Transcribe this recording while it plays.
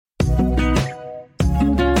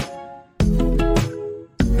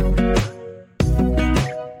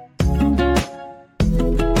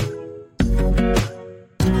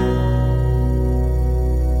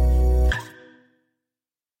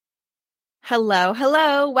Hello,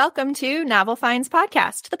 hello. Welcome to Novel Finds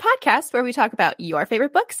Podcast, the podcast where we talk about your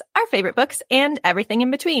favorite books, our favorite books, and everything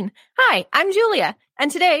in between. Hi, I'm Julia,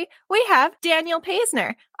 and today we have Daniel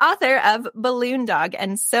Paisner, author of Balloon Dog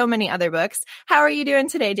and so many other books. How are you doing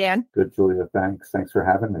today, Dan? Good, Julia. Thanks. Thanks for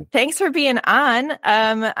having me. Thanks for being on.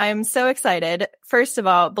 I'm so excited. First of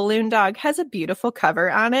all, Balloon Dog has a beautiful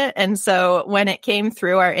cover on it, and so when it came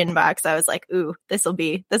through our inbox, I was like, "Ooh, this will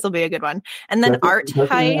be a good one." And then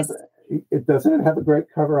Heist. Doesn't it have a great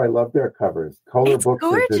cover? I love their covers. Color It's Books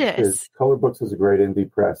gorgeous. Color Books is a great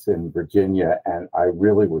indie press in Virginia, and I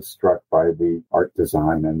really was struck by the art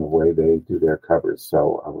design and the way they do their covers.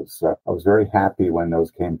 So I was very happy when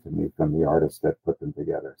those came to me from the artist that put them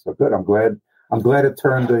together. So good. I'm glad it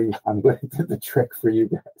did the trick for you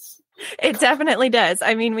guys. It definitely does.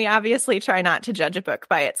 I mean, we obviously try not to judge a book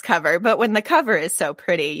by its cover, but when the cover is so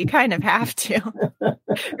pretty, you kind of have to,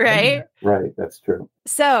 right? Right. That's true.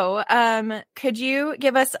 So, could you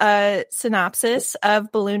give us a synopsis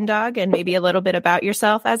of Balloon Dog and maybe a little bit about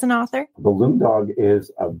yourself as an author? Balloon Dog is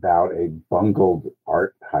about a bungled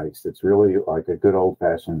art heist. It's really like a good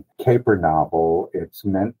old-fashioned caper novel. It's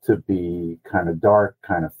meant to be kind of dark,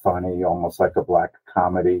 kind of funny, almost like a black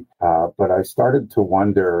comedy. But I started to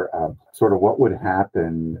wonder sort of what would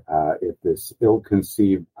happen if this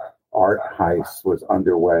ill-conceived art heist was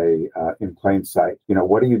underway in plain sight. You know,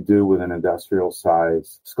 what do you do with an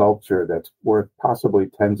industrial-sized sculpture that's worth possibly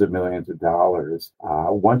tens of millions of dollars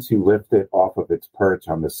once you lift it off of its perch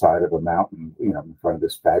on the side of a mountain, you know, in front of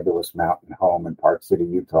this fabulous mountain home in Park City,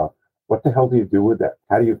 Utah? What the hell do you do with that?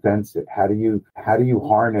 How do you fence it? How do you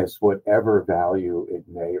harness whatever value it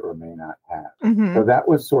may or may not have? Mm-hmm. So that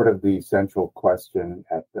was sort of the central question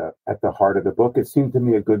at the heart of the book. It seemed to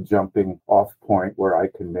me a good jumping off point where I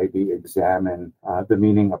can maybe examine the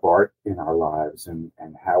meaning of art in our lives and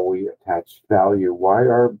how we attach value. Why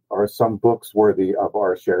are some books worthy of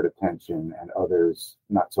our shared attention and others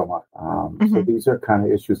not so much? So these are kind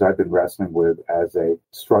of issues I've been wrestling with as a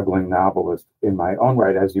struggling novelist in my own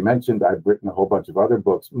right. As you mentioned, I've written a whole bunch of other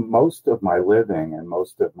books. Most of my living and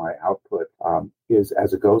most of my output is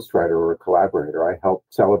as a ghostwriter or a collaborator. I help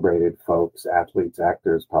celebrated folks, athletes,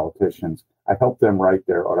 actors, politicians. I help them write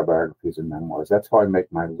their autobiographies and memoirs. That's how I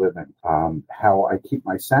make my living. How I keep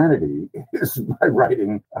my sanity is by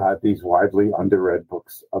writing these widely underread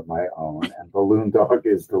books of my own. And Balloon Dog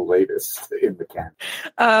is the latest in the canon.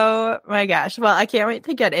 Oh my gosh. Well, I can't wait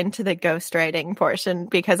to get into the ghostwriting portion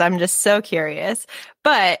because I'm just so curious.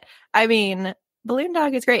 But I mean, Balloon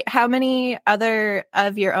Dog is great. How many other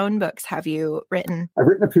of your own books have you written? I've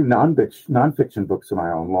written a few nonfiction books of my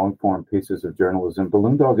own, long-form pieces of journalism.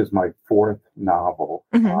 Balloon Dog is my fourth novel.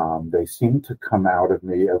 Mm-hmm. They seem to come out of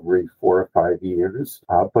me every 4 or 5 years,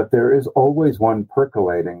 but there is always one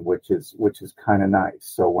percolating, which is kind of nice.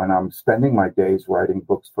 So when I'm spending my days writing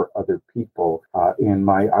books for other people, in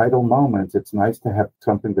my idle moments, it's nice to have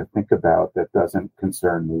something to think about that doesn't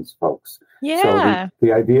concern these folks. Yeah. So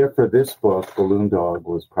the idea for this book, Balloon Dog,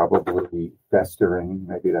 was probably festering,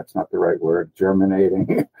 maybe that's not the right word,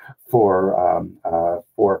 germinating for 4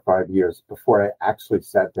 or 5 years before I actually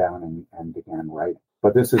sat down and began writing.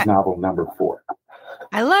 But this is novel number 4.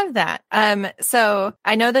 I love that. So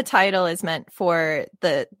I know the title is meant for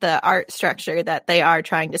the art structure that they are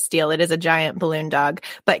trying to steal. It is a giant balloon dog,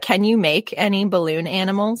 but can you make any balloon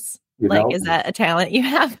animals? Is that a talent you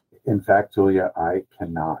have? In fact, Julia, I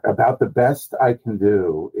cannot. About the best I can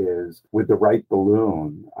do is with the right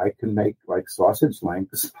balloon, I can make like sausage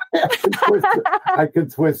links. I can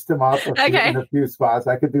twist them up in a few spots.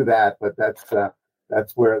 I could do that, but that's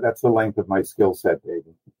the length of my skill set,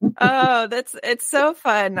 David. Oh, it's so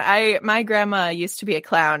fun. My grandma used to be a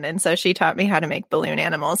clown, and so she taught me how to make balloon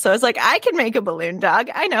animals. So I was like, I can make a balloon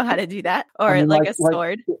dog. I know how to do that. Or a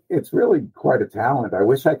sword. It's really quite a talent. I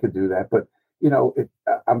wish I could do that, but you know,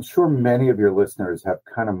 I'm sure many of your listeners have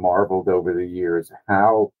kind of marveled over the years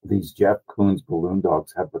how these Jeff Koons balloon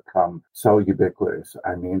dogs have become so ubiquitous.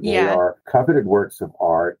 I mean, they are coveted works of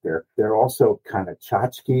art. They're also kind of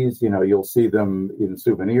tchotchkes. You know, you'll see them in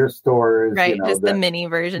souvenir stores. Right, you know, just the mini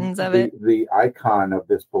versions of it. The icon of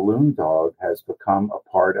this balloon dog has become a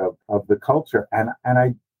part of the culture. And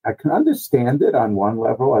I can understand it on one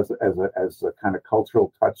level as a kind of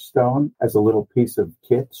cultural touchstone, as a little piece of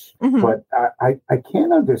kitsch, but I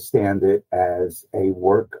can't understand it as a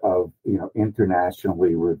work of, you know,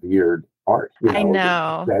 internationally revered art. I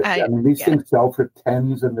know. I mean, these things sell for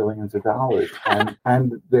tens of millions of dollars,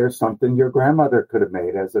 and there's something your grandmother could have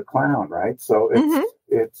made as a clown, right? So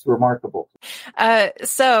it's remarkable.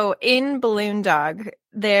 So in Balloon Dog,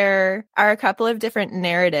 there are a couple of different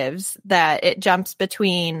narratives that it jumps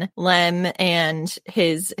between Lem and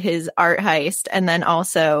his art heist, and then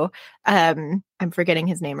also I'm forgetting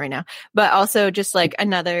his name right now, but also just like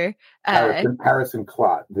another Harrison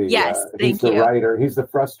Clott. He's the writer. He's the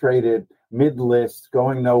frustrated mid-list,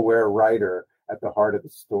 going nowhere writer at the heart of the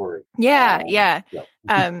story. Yeah.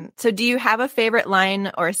 So do you have a favorite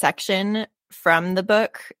line or section from the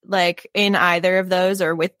book, like in either of those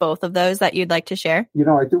or with both of those, that you'd like to share?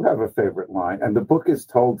 I do have a favorite line, and the book is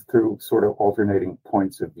told through sort of alternating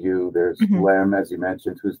points of view. There's Lem, as you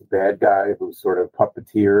mentioned, who's the bad guy who sort of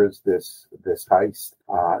puppeteers this heist.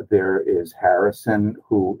 There is Harrison,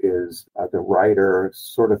 who is the writer,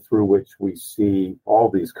 sort of through which we see all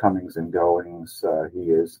these comings and goings.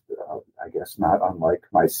 He is, I guess, not unlike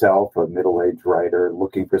myself, a middle-aged writer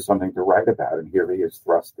looking for something to write about, and here he is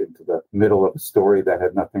thrust into the middle of a story that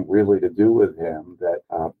had nothing really to do with him, that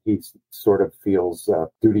he sort of feels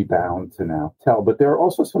duty-bound to now tell. But there are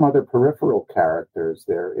also some other peripheral characters.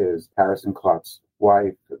 There is Harrison Clott's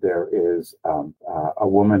wife. There is a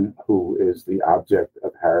woman who is the object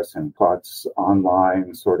of Harrison Clott's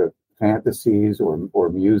online sort of fantasies or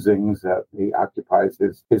musings that he occupies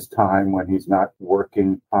his time when he's not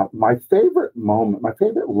working. My favorite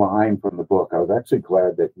line from the book, I was actually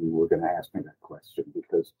glad that you were going to ask me that question,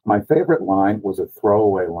 because my favorite line was a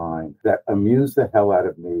throwaway line that amused the hell out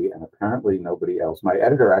of me and apparently nobody else. My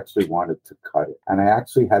editor actually wanted to cut it, and I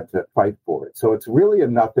actually had to fight for it. So it's really a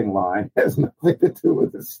nothing line. It has nothing to do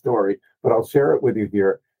with the story, but I'll share it with you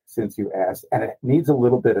here since you asked, and it needs a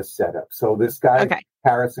little bit of setup. So this guy,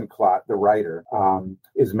 Harrison Clott, the writer,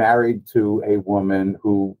 is married to a woman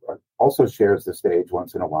who also shares the stage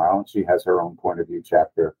once in a while, and she has her own point of view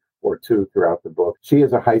chapter or two throughout the book. She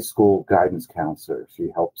is a high school guidance counselor. She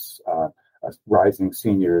helps rising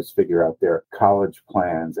seniors figure out their college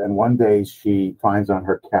plans, and one day she finds on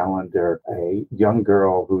her calendar a young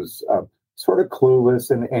girl who's sort of clueless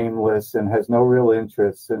and aimless and has no real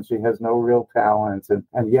interests, and she has no real talents,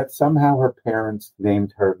 and yet somehow her parents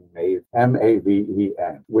named her Maven,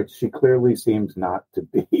 Maven, which she clearly seems not to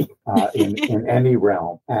be in any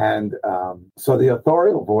realm. And so the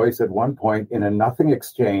authorial voice at one point, in a nothing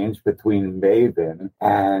exchange between Maven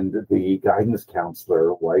and the guidance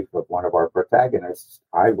counselor, wife of one of our protagonists,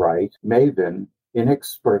 I write, Maven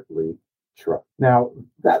inexpertly shrug. Now,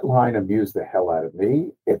 that line amused the hell out of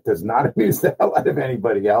me. It does not amuse the hell out of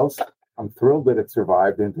anybody else. I'm thrilled that it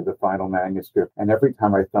survived into the final manuscript. And every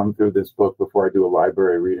time I thumb through this book before I do a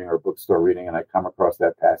library reading or bookstore reading and I come across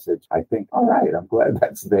that passage, I think, all right, I'm glad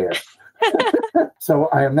that's there. So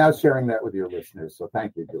I am now sharing that with your listeners. So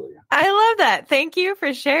thank you, Julia. I love that. Thank you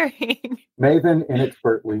for sharing. Maven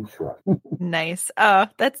inexpertly shrugged. Nice. Oh,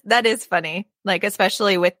 that is funny. Like,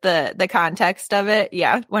 especially with the context of it.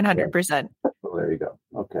 Yeah, 100%. Well, there you go.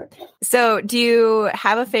 Okay. So do you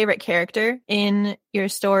have a favorite character in your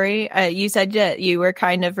story? You said that you were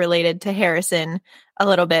kind of related to Harrison a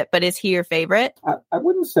little bit, but is he your favorite? I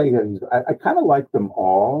wouldn't say that. I kind of like them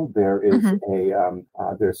all. There is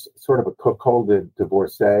there's sort of a cuckolded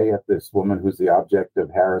divorcee, this woman who's the object of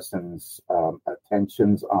Harrison's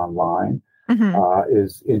attentions online.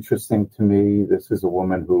 Is interesting to me. This is a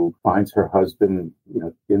woman who finds her husband,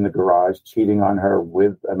 in the garage cheating on her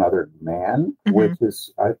with another man, which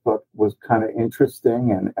is, I thought, was kind of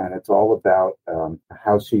interesting. And it's all about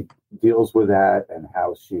how she deals with that and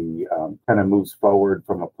how she kind of moves forward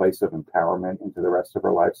from a place of empowerment into the rest of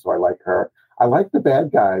her life. So I like her. I like the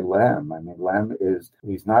bad guy, Lem. I mean, Lem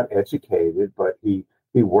he's not educated, but he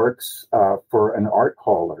works for an art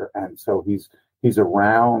hauler. And so he's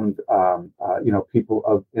around, people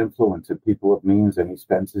of influence and people of means, and he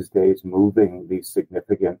spends his days moving these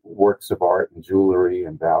significant works of art and jewelry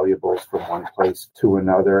and valuables from one place to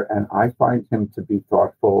another. And I find him to be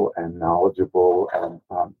thoughtful and knowledgeable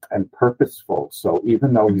and purposeful. So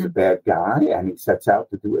even though he's a bad guy and he sets out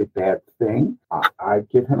to do a bad thing, I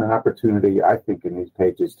give him an opportunity, I think, in these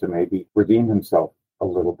pages to maybe redeem himself a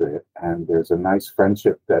little bit. And there's a nice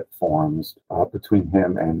friendship that forms between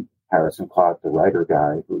him and Harrison Clott, the writer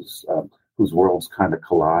guy, whose worlds kind of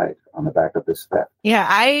collide on the back of this theft. Yeah,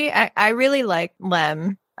 I really like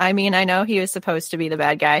Lem. I mean, I know he was supposed to be the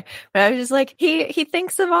bad guy, but I was just like, he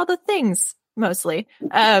thinks of all the things mostly,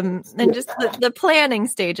 and just the planning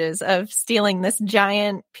stages of stealing this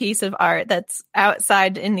giant piece of art that's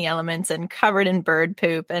outside in the elements and covered in bird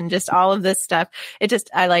poop and just all of this stuff.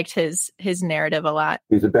 I liked his narrative a lot.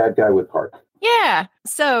 He's a bad guy with heart. Yeah.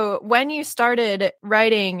 So when you started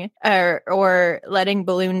writing or letting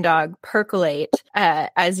Balloon Dog percolate,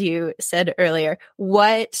 as you said earlier,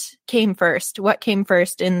 what came first? What came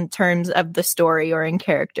first in terms of the story or in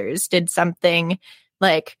characters? Did something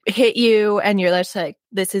like hit you and you're just like,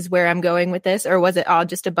 this is where I'm going with this? Or was it all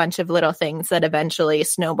just a bunch of little things that eventually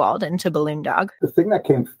snowballed into Balloon Dog? The thing that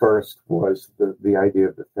came first was the idea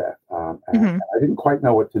of the theft. And I didn't quite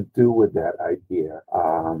know what to do with that idea.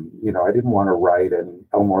 I didn't want to write an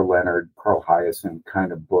Elmore Leonard, Carl Hyacin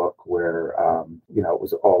kind of book where, it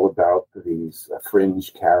was all about these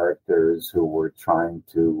fringe characters who were trying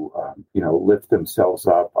to, lift themselves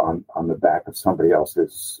up on the back of somebody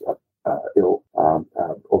else's ill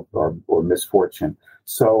or misfortune.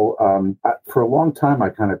 So for a long time, I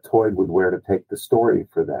kind of toyed with where to take the story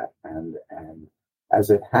for that. And as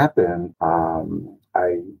it happened,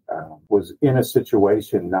 I was in a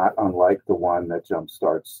situation not unlike the one that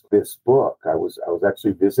jumpstarts this book. I was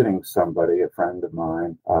actually visiting somebody, a friend of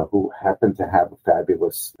mine, who happened to have a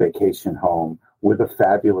fabulous vacation home with a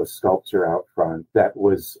fabulous sculpture out front that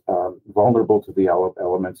was vulnerable to the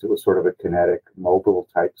elements. It was sort of a kinetic, mobile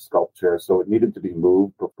type sculpture, so it needed to be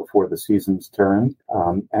moved before the seasons turned.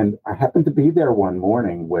 And I happened to be there one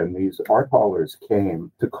morning when these art haulers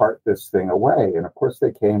came to cart this thing away. And of course,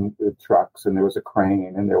 they came with trucks, and there was a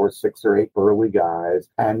crane, and there were 6 or 8 burly guys.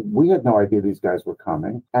 And we had no idea these guys were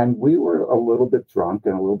coming. And we were a little bit drunk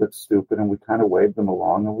and a little bit stupid, and we kind of waved them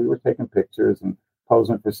along, and we were taking pictures and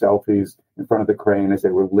posing for selfies in front of the crane as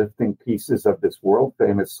they were lifting pieces of this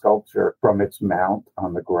world-famous sculpture from its mount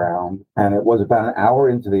on the ground. And it was about an hour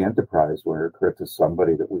into the enterprise where it occurred to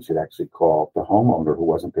somebody that we should actually call the homeowner who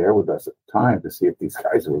wasn't there with us at the time to see if these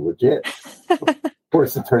guys were legit. Of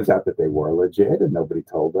course, it turns out that they were legit and nobody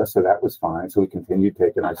told us, so that was fine. So we continued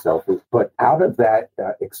taking our selfies. But out of that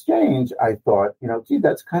exchange, I thought,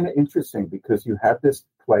 that's kind of interesting because you have this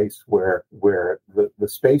place where the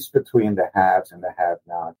space between the haves and the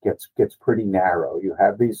have-not gets pretty narrow. You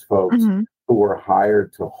have these folks who were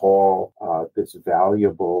hired to haul this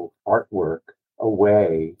valuable artwork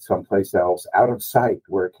away someplace else out of sight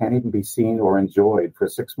where it can't even be seen or enjoyed for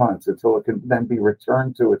 6 months until it can then be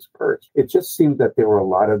returned to its perch. It just seemed that there were a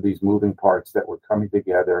lot of these moving parts that were coming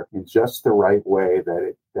together in just the right way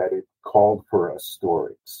that it called for a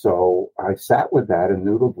story. So I sat with that and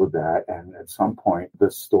noodled with that, and at some point the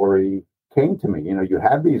story came to me. You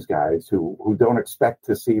have these guys who don't expect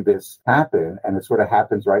to see this happen, and it sort of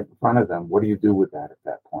happens right in front of them. What do you do with that at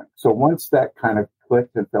that point? So once that kind of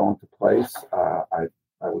clicked and fell into place,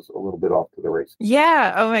 I was a little bit off to the races.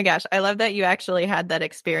 Yeah. Oh my gosh. I love that you actually had that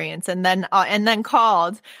experience and then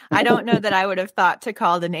called. I don't know that I would have thought to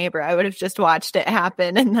call the neighbor. I would have just watched it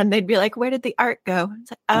happen, and then they'd be like, "Where did the art go?"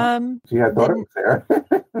 It's like, Gee, I thought it was there.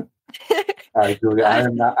 All right, Julia,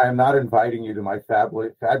 I am not inviting you to my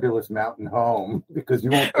fabulous mountain home because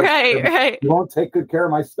you won't you won't take good care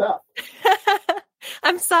of my stuff.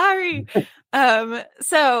 I'm sorry.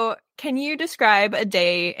 So can you describe a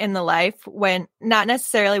day in the life when, not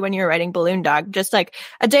necessarily when you're writing Balloon Dog, just like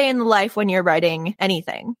a day in the life when you're writing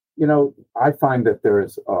anything? I find that there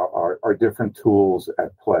are different tools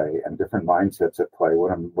at play and different mindsets at play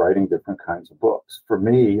when I'm writing different kinds of books. For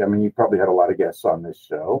me, you probably had a lot of guests on this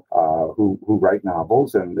show who write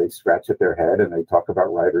novels, and they scratch at their head and they talk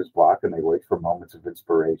about writer's block and they wait for moments of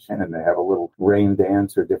inspiration, and they have a little rain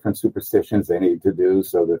dance or different superstitions they need to do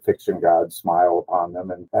so the fiction gods smile upon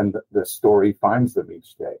them and the story finds them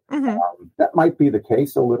each day. That might be the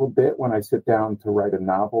case a little bit when I sit down to write a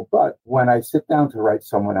novel, but when I sit down to write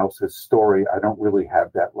someone else's story, I don't really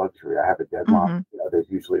have that luxury. I have a deadline. There's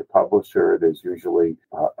usually a publisher. There's usually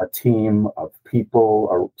a team of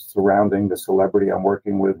people surrounding the celebrity I'm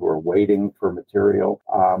working with who are waiting for material.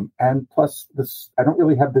 And plus, I don't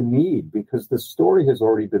really have the need because the story has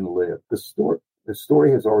already been lived. The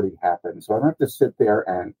story has already happened. So I don't have to sit there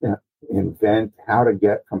and invent how to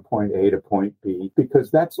get from point A to point B because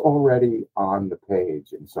that's already on the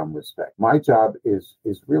page in some respect. My job is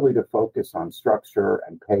really to focus on structure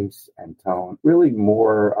and pace and tone, really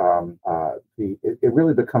more it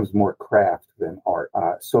really becomes more craft than art.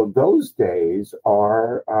 So those days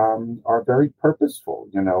are very purposeful.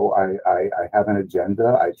 I have an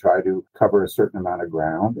agenda. I try to cover a certain amount of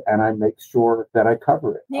ground and I make sure that I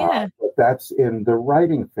cover it. Yeah. But that's in the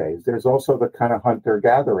writing phase. There's also the kind of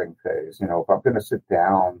hunter-gathering phase. If I'm going to sit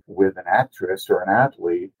down with an actress or an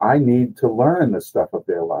athlete, I need to learn the stuff of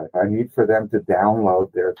their life. I need for them to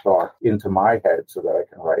download their thought into my head so that I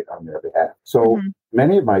can write on their behalf. So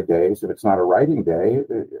many of my days, if it's not a writing day,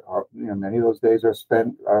 many of those days are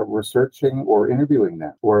spent researching or interviewing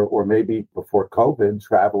them, or maybe before COVID,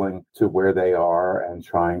 traveling to where they are and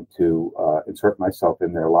trying to insert myself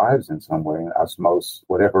in their lives in some way and osmose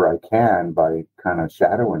whatever I can by kind of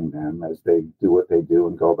shadowing them as they do what they do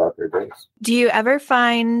and go about their days. Do you ever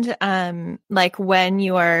find, like when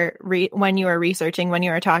you are researching, when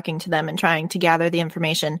you are talking to them and trying to gather the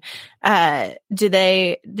information, do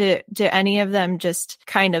any of them just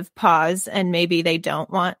kind of pause and maybe they don't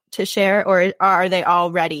want to share, or are they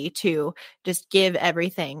all ready to just give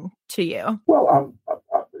everything to you? Well,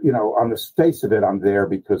 on the face of it, I'm there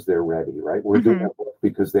because they're ready, right? We're doing a book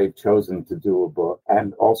because they've chosen to do a book,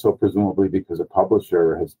 and also presumably because a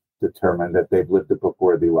publisher has determined that they've lived a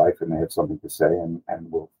book-worthy life and they have something to say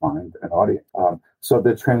and will find an audience. So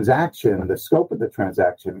the scope of the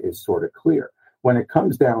transaction is sort of clear. When it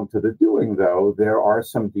comes down to the doing, though, there are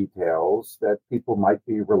some details that people might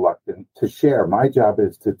be reluctant to share. My job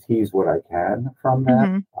is to tease what I can from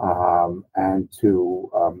that, and to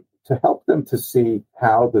help them to see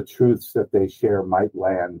how the truths that they share might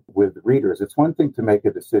land with readers. It's one thing to make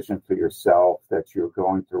a decision for yourself that you're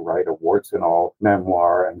going to write a warts and all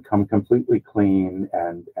memoir and come completely clean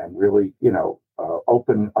and really,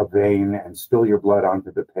 open a vein and spill your blood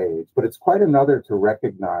onto the page. But it's quite another to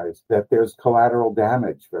recognize that there's collateral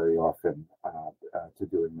damage very often to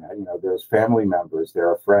doing that. There's family members, there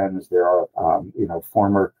are friends, there are,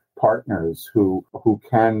 former partners who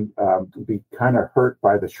can be kind of hurt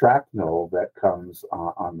by the shrapnel that comes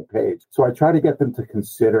on the page. So I try to get them to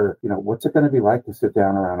consider, what's it going to be like to sit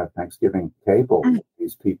down around a Thanksgiving table with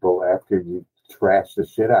these people after you trash the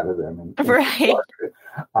shit out of them. Right.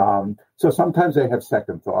 So sometimes they have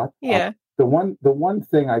second thought. Yeah. The one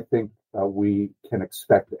thing I think we can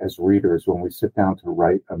expect as readers when we sit down to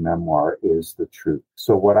write a memoir is the truth.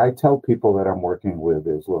 So what I tell people that I'm working with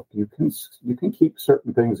is, look, you can keep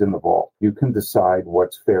certain things in the vault. You can decide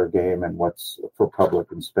what's fair game and what's for public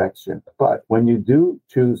inspection. But when you do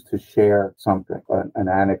choose to share something, an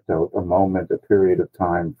anecdote, a moment, a period of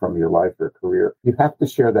time from your life or career, you have to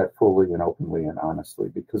share that fully and openly and honestly,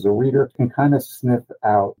 because a reader can kind of sniff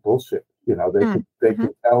out bullshit. They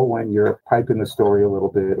can tell when you're piping the story a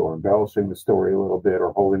little bit or embellishing the story a little bit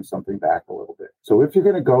or holding something back a little bit. So if you're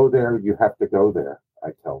going to go there, you have to go there,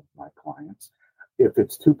 I tell my clients. If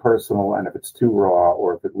it's too personal and if it's too raw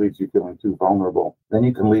or if it leaves you feeling too vulnerable, then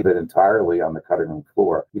you can leave it entirely on the cutting room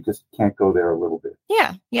floor. You just can't go there a little bit.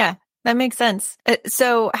 Yeah. That makes sense.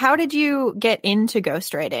 So how did you get into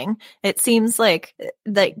ghostwriting? It seems like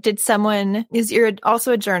you're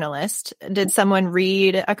also a journalist. Did someone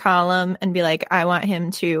read a column and be like, I want him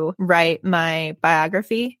to write my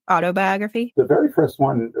autobiography? The very first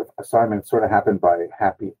assignment sort of happened by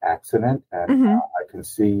happy accident. And I can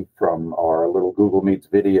see from our little Google Meets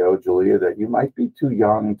video, Julia, that you might be too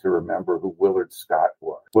young to remember who Willard Scott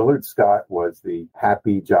was. Willard Scott was the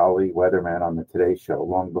happy, jolly weatherman on the Today Show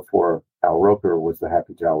long before Al Roker was the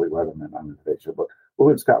happy, jolly weatherman on the Today Show. But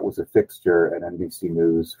Willard Scott was a fixture at NBC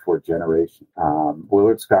News for generations.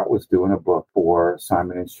 Willard Scott was doing a book for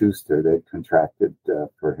Simon & Schuster. They'd contracted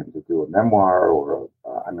for him to do a memoir or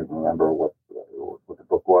I don't even remember what the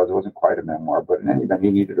book was. It wasn't quite a memoir, but in any event,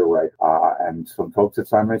 he needed a writer. And some folks at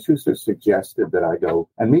Simon & Schuster suggested that I go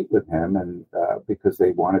and meet with him, and because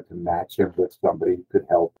they wanted to match him with somebody who could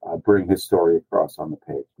help bring his story across on the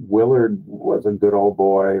page. Willard was a good old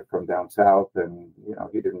boy from down south, and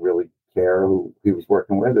he didn't really care who he was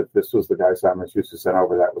working with. If this was the guy Simon Schuster sent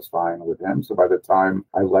over, that was fine with him. So by the time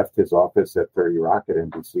I left his office at 30 Rock at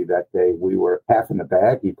NBC that day, we were half in the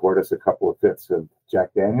bag. He poured us a couple of fifths of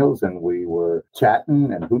Jack Daniels, and we were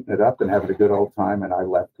chatting and hooting it up and having a good old time, and I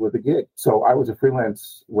left with a gig. So I was a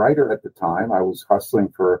freelance writer at the time. I was hustling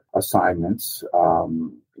for assignments,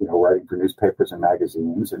 writing for newspapers and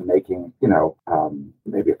magazines and making,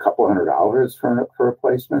 maybe a couple $100 for a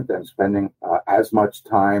placement, and spending as much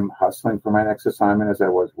time hustling for my next assignment as I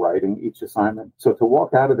was writing each assignment. So to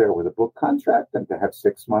walk out of there with a book contract and to have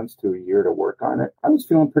 6 months to a year to work on it, I was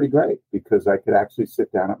feeling pretty great because I could actually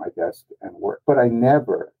sit down at my desk and work. But I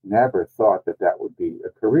never thought that would be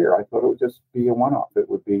a career. I thought it would just be a one-off. It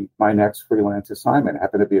would be my next freelance assignment. It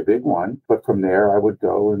happened to be a big one, but from there I would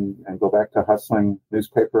go and go back to hustling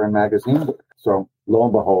newspaper and magazine work. So, lo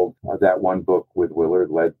and behold, that one book with Willard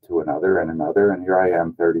led to another and another. And here I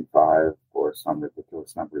am, 35 or some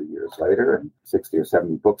ridiculous number of years later, and 60 or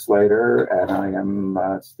 70 books later, and I am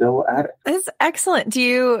still at it. That's excellent. Do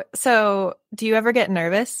you ever get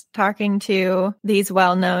nervous talking to these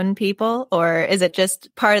well-known people, or is it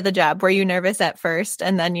just part of the job? Were you nervous at first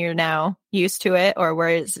and then you're now used to it, or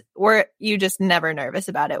were you just never nervous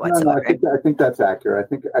about it whatsoever? No, I think that's accurate.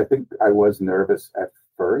 I think I was nervous at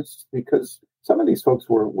first because some of these folks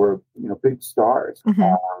were big stars,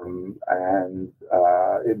 and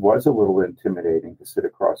it was a little intimidating to sit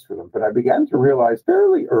across from them. But I began to realize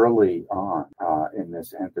fairly early on in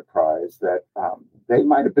this enterprise that they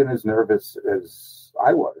might have been as nervous as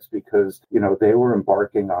I was, because they were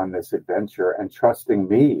embarking on this adventure and trusting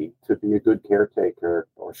me to be a good caretaker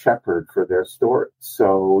or shepherd for their story.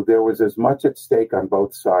 So there was as much at stake on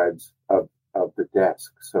both sides of the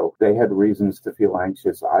desk. So they had reasons to feel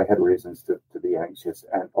anxious. I had reasons to be anxious.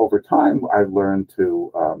 And over time, I learned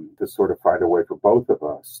to sort of find a way for both of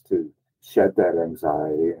us to shed that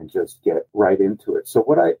anxiety and just get right into it. So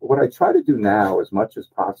what I try to do now, as much as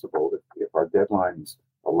possible, if our deadlines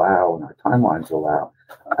allow and our timelines allow,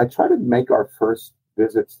 I try to make our first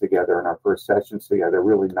visits together and our first sessions together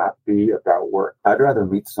really not be about work. I'd rather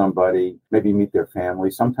meet somebody, maybe meet their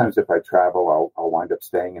family. Sometimes if I travel, I'll wind up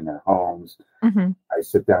staying in their homes. I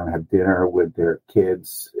sit down and have dinner with their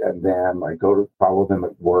kids and them. I go to follow them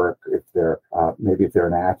at work. If they're if they're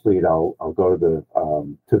an athlete, I'll go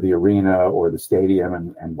to the arena or the stadium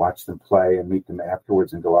and watch them play and meet them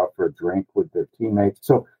afterwards and go out for a drink with their teammates.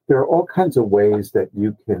 So there are all kinds of ways that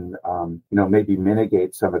you can, maybe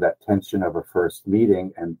mitigate some of that tension of a first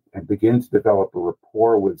meeting and begin to develop a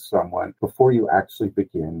rapport with someone before you actually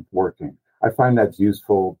begin working. I find that's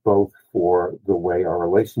useful both for the way our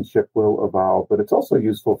relationship will evolve, but it's also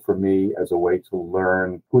useful for me as a way to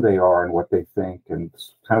learn who they are and what they think and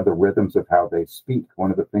kind of the rhythms of how they speak. One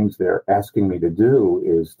of the things they're asking me to do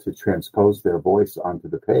is to transpose their voice onto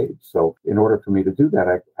the page. So in order for me to do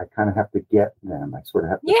that, I kind of have to get them. I sort of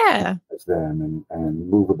have to think as them and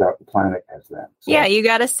move about the planet as them. So, yeah, you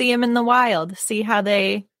got to see them in the wild, see how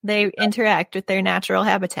they interact with their natural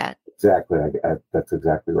habitat. Exactly. That's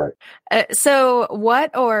exactly right. So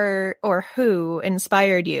what or who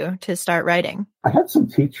inspired you to start writing? I had some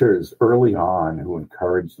teachers early on who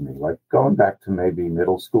encouraged me, like going back to maybe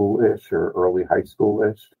middle school-ish or early high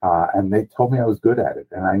school-ish, and they told me I was good at it.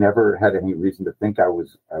 And I never had any reason to think I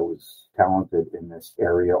was talented in this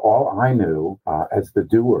area. All I knew as the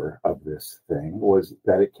doer of this thing was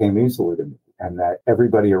that it came easily to me, and that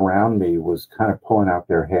everybody around me was kind of pulling out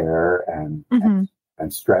their hair and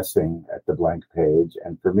stressing at the blank page.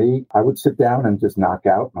 And for me, I would sit down and just knock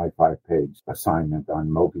out my 5-page assignment on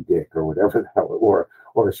Moby Dick or whatever the hell, or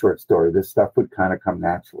a short story. This stuff would kind of come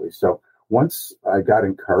naturally. So once I got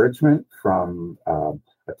encouragement from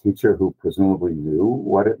a teacher who presumably knew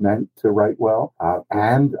what it meant to write well,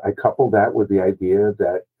 and I coupled that with the idea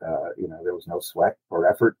that there was no sweat or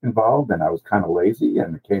effort involved, and I was kind of lazy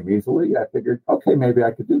and it came easily, I figured, okay, maybe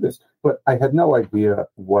I could do this. But I had no idea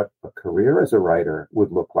what a career as a writer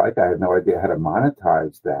would look like. I had no idea how to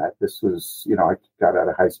monetize that. This was, I got out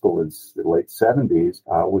of high school in the late 70s,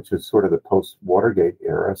 which is sort of the post-Watergate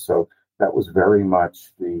era. So that was very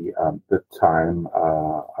much the time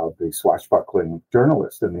of the swashbuckling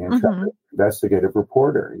journalist and the intrepid investigative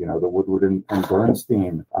reporter. The Woodward and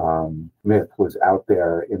Bernstein myth was out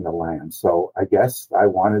there in the land. So I guess I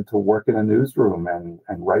wanted to work in a newsroom and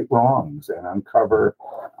right wrongs and uncover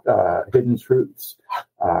hidden truths.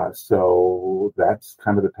 So that's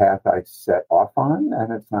kind of the path I set off on,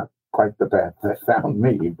 and it's not quite the path that found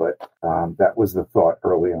me, but that was the thought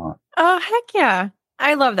early on. Oh, heck yeah.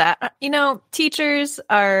 I love that. Teachers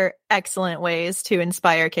are excellent ways to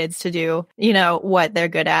inspire kids to do, what they're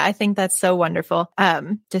good at. I think that's so wonderful,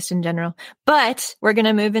 just in general. But we're going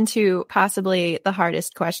to move into possibly the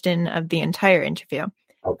hardest question of the entire interview.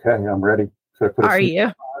 Okay, I'm ready. Are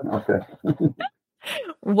you? Okay.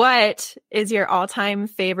 What is your all-time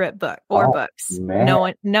favorite book or books?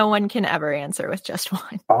 Man. No one can ever answer with just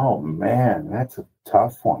one. Oh man, that's a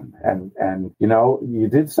tough one. And you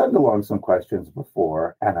did send along some questions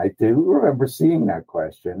before, and I do remember seeing that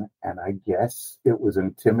question, and I guess it was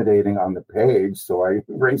intimidating on the page, so I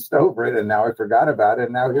raced over it, and now I forgot about it,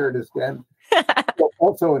 and now here it is again.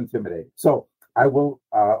 Also intimidating. So I will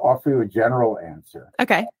offer you a general answer.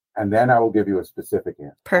 Okay. And then I will give you a specific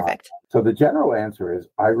answer. Perfect. So the general answer is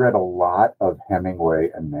I read a lot of Hemingway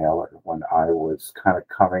and Mailer when I was kind of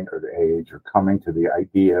coming of age or coming to the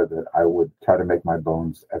idea that I would try to make my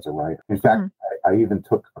bones as a writer. In fact, I even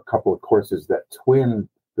took a couple of courses that twinned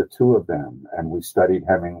the two of them, and we studied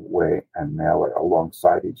Hemingway and Mailer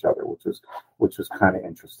alongside each other, which was kind of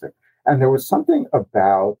interesting. And there was something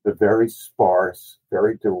about the very sparse,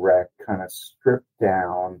 very direct, kind of stripped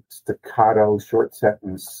down, staccato, short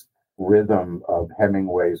sentence rhythm of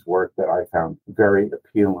Hemingway's work that I found very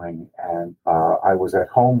appealing, and I was at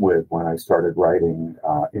home with when I started writing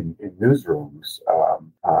in newsrooms,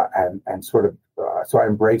 and sort of so I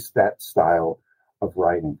embraced that style of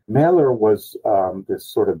writing. Mailer was this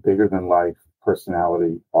sort of bigger than life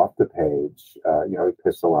personality off the page. He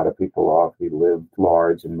pissed a lot of people off. He lived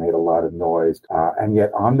large and made a lot of noise. And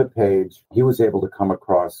yet on the page, he was able to come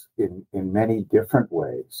across in many different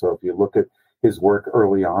ways. So if you look at his work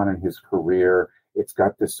early on in his career, it's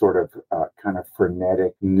got this sort of kind of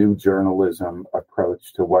frenetic new journalism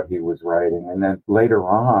approach to what he was writing. And then later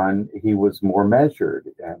on, he was more measured.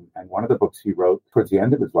 And one of the books he wrote towards the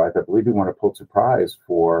end of his life, I believe he won a Pulitzer Prize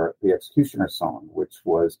for The Executioner's Song, which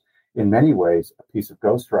was in many ways a piece of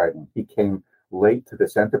ghostwriting. He came late to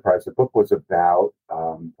this enterprise. The book was about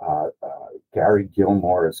Gary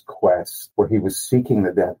Gilmore's quest, where he was seeking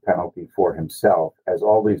the death penalty for himself, as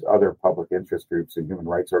all these other public interest groups and human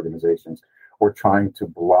rights organizations were trying to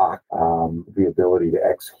block the ability to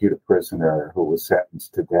execute a prisoner who was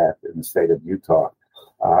sentenced to death in the state of Utah.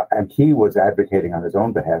 And he was advocating on his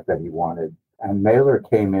own behalf that he wanted. And Mailer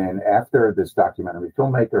came in after this documentary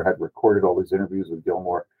filmmaker had recorded all these interviews with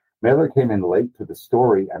Gilmore. Mailer came in late to the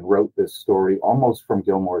story and wrote this story almost from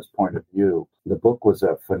Gilmore's point of view. The book was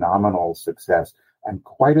a phenomenal success and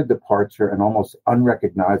quite a departure and almost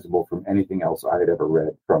unrecognizable from anything else I had ever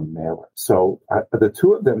read from Mailer. So the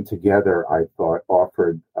two of them together, I thought,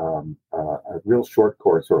 offered a real short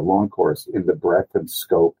course or a long course in the breadth and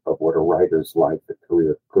scope of what a writer's life and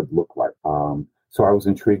career could look like. So I was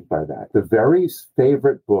intrigued by that. The very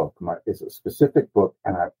favorite book is a specific book,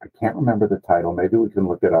 and I can't remember the title. Maybe we can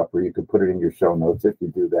look it up, or you can put it in your show notes if you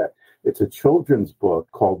do that. It's a children's book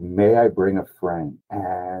called May I Bring a Friend?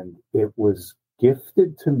 And it was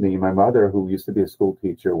gifted to me. My mother, who used to be a school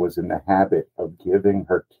teacher, was in the habit of giving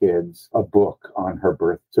her kids a book on her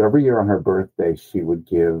birthday. So every year on her birthday, she would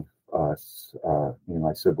give us, me and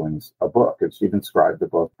my siblings, a book, and she'd inscribed the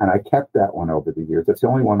book. And I kept that one over the years. That's the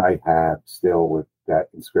only one I have still with that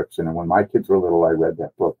inscription. And when my kids were little, I read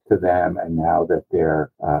that book to them. And now that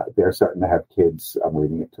they're starting to have kids, I'm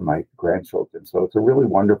reading it to my grandchildren. So it's a really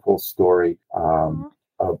wonderful story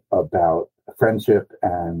about friendship,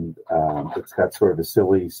 and it's got sort of a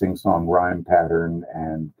silly sing-song rhyme pattern.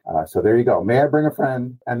 And so there you go. May I Bring a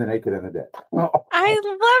Friend? And The Naked and the Dead. I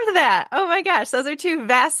love that. Oh my gosh. Those are two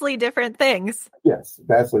vastly different things. Yes,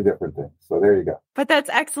 vastly different things. So there you go. But that's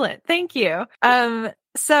excellent. Thank you.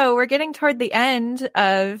 So we're getting toward the end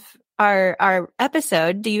of our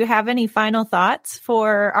episode. Do you have any final thoughts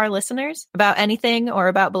for our listeners about anything or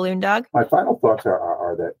about Balloon Dog? My final thoughts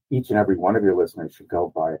are that each and every one of your listeners should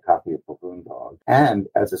go buy a copy of Balloon Dog. And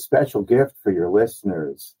as a special gift for your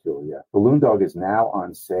listeners, Julia, Balloon Dog is now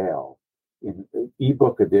on sale in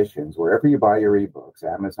ebook editions, wherever you buy your ebooks,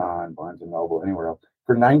 Amazon, Barnes & Noble, anywhere else,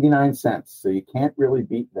 for 99 cents. So you can't really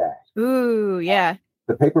beat that. Ooh, yeah.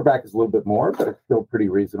 The paperback is a little bit more, but it's still pretty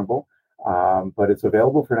reasonable. But it's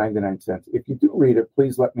available for 99 cents. If you do read it,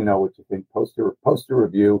 please let me know what you think. Post a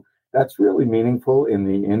review. That's really meaningful in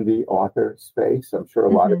the indie author space. I'm sure a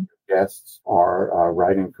lot of guests are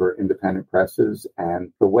writing for independent presses.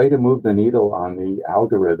 And the way to move the needle on the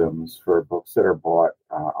algorithms for books that are bought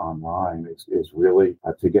online is really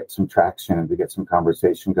to get some traction and to get some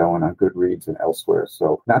conversation going on Goodreads and elsewhere.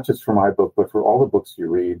 So not just for my book, but for all the books you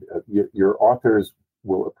read, your authors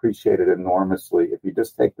will appreciate it enormously if you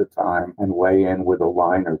just take the time and weigh in with a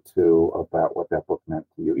line or two about what that book meant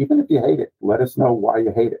to you. Even if you hate it, let us know why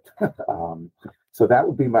you hate it. So that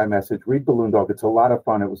would be my message. Read Balloon Dog. It's a lot of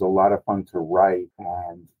fun. It was a lot of fun to write.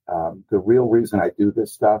 And the real reason I do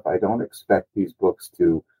this stuff, I don't expect these books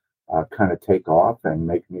to kind of take off and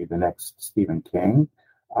make me the next Stephen King.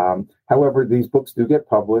 However, these books do get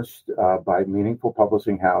published by meaningful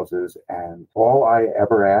publishing houses, and all I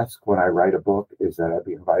ever ask when I write a book is that I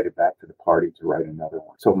be invited back to the party to write another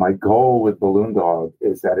one. So my goal with Balloon Dog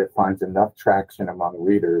is that it finds enough traction among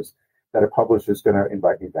readers that a publisher is going to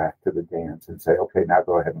invite me back to the dance and say, okay, now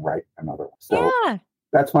go ahead and write another one. So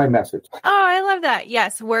that's my message. Oh, I love that.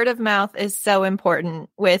 Yes, word of mouth is so important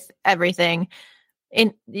with everything.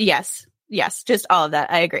 Yes, just all of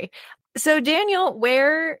that. I agree. So, Daniel,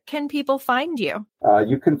 where can people find you?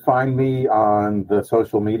 You can find me on the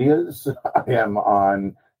social medias. I am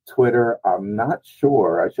on Twitter, I'm not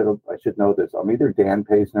sure. I should know this. I'm either Dan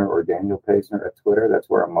Paisner or Daniel Paisner at Twitter. That's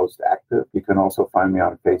where I'm most active. You can also find me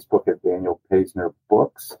on Facebook at Daniel Paisner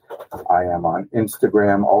Books. I am on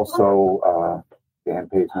Instagram also, Dan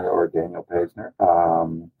Paisner or Daniel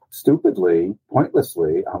Paisner. Stupidly,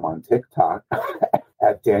 pointlessly, I'm on TikTok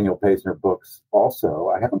at Daniel Paisner Books also.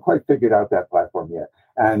 I haven't quite figured out that platform yet.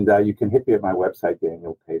 And you can hit me at my website,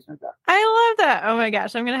 danielpaisner.com. I love that. Oh my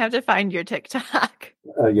gosh, I'm going to have to find your TikTok.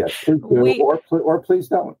 Yes, please do. Or please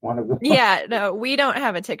don't. One of them. Yeah, no, we don't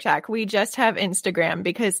have a TikTok. We just have Instagram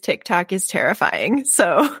because TikTok is terrifying.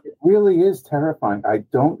 So it really is terrifying. I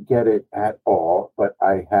don't get it at all, but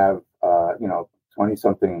I have,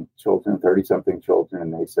 20-something children, 30-something children,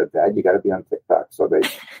 and they said, Dad, you got to be on TikTok. So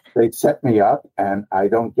they set me up, and I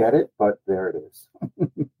don't get it, but there it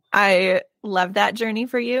is. I love that journey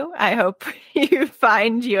for you. I hope you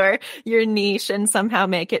find your niche and somehow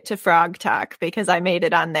make it to Frog Talk, because I made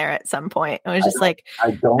it on there at some point. I was just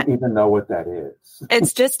I don't even know what that is.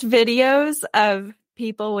 It's just videos of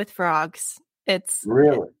people with frogs. It's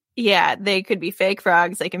really, yeah, they could be fake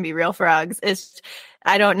frogs. They can be real frogs.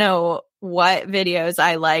 I don't know what videos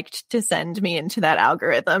I liked to send me into that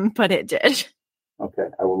algorithm, but it did. Okay,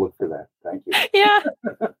 I will look for that. Thank you. Yeah.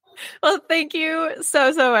 Well, thank you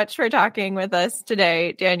so much for talking with us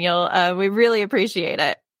today, Daniel. We really appreciate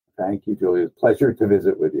it. Thank you, Julia. It's a pleasure to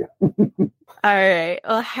visit with you. All right.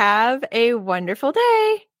 Well, have a wonderful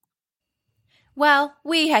day. Well,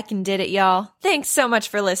 we heckin' did it, y'all. Thanks so much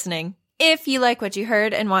for listening. If you like what you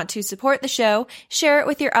heard and want to support the show, share it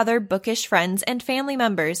with your other bookish friends and family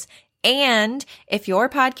members. And if your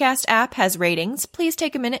podcast app has ratings, please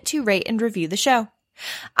take a minute to rate and review the show.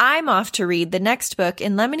 I'm off to read the next book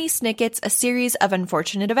in Lemony Snicket's A Series of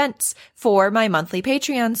Unfortunate Events for my monthly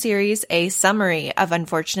Patreon series, A Summary of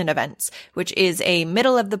Unfortunate Events, which is a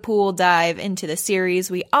middle-of-the-pool dive into the series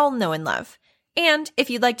we all know and love. And if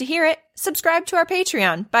you'd like to hear it, subscribe to our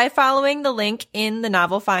Patreon by following the link in the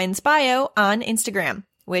Novel Finds bio on Instagram,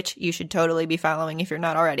 which you should totally be following if you're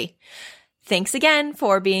not already. Thanks again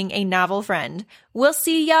for being a novel friend. We'll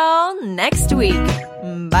see y'all next week.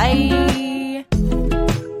 Bye.